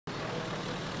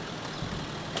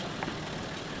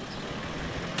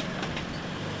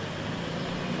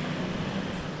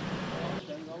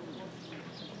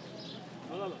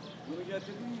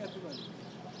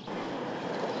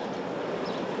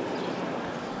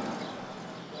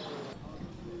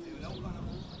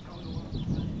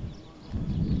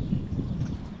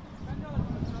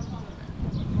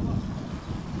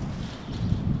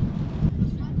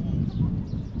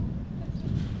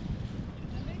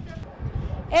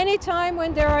Anytime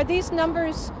when there are these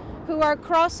numbers who are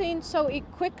crossing so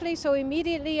quickly, so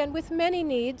immediately, and with many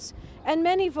needs and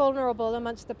many vulnerable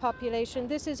amongst the population,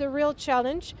 this is a real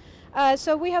challenge.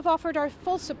 So we have offered our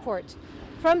full support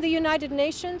from the United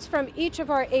Nations, from each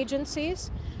of our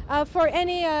agencies, for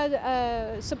any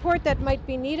support that might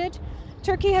be needed.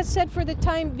 Turkey has said for the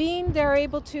time being they're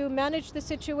able to manage the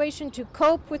situation, to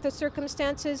cope with the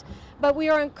circumstances, but we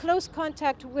are in close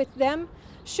contact with them.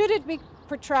 Should it be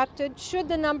protracted, should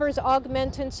the numbers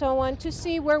augment and so on, to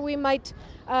see where we might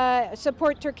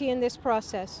support Turkey in this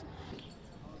process.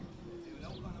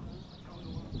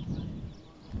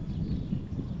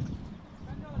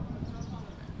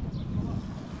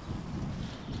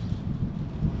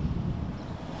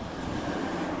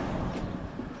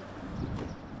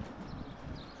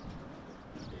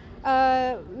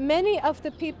 Many of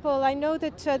the people, I know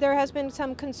that there has been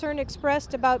some concern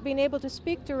expressed about being able to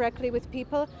speak directly with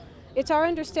people. It's our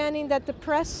understanding that the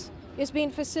press is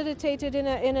being facilitated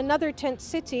in another tent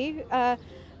city,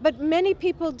 but many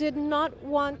people did not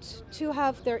want to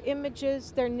have their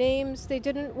images, their names, they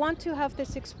didn't want to have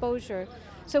this exposure.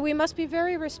 So we must be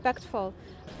very respectful.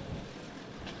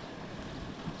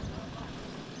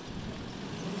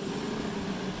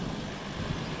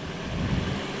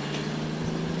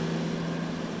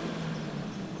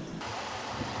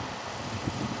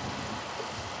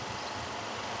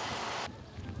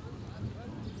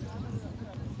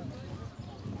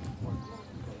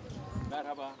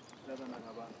 Merhaba.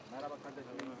 Merhaba. Merhaba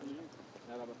kardeşim.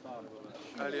 Merhaba, sağ olun.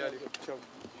 Ali, çabuk.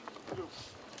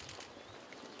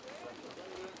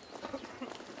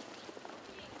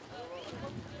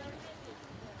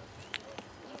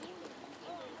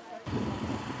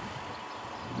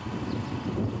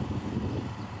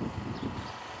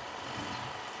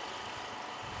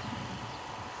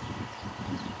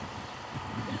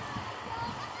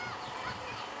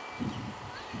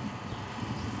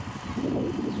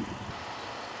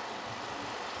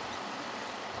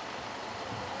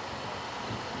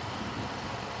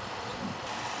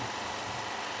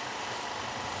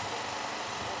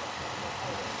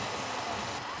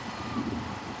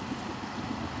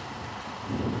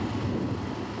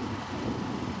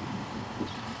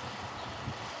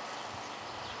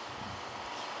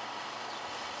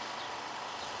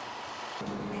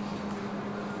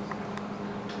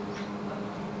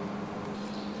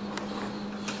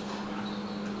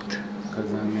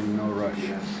 Because I'm in no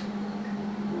rush.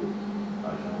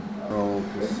 Roll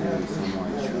to see some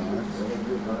white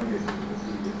shots.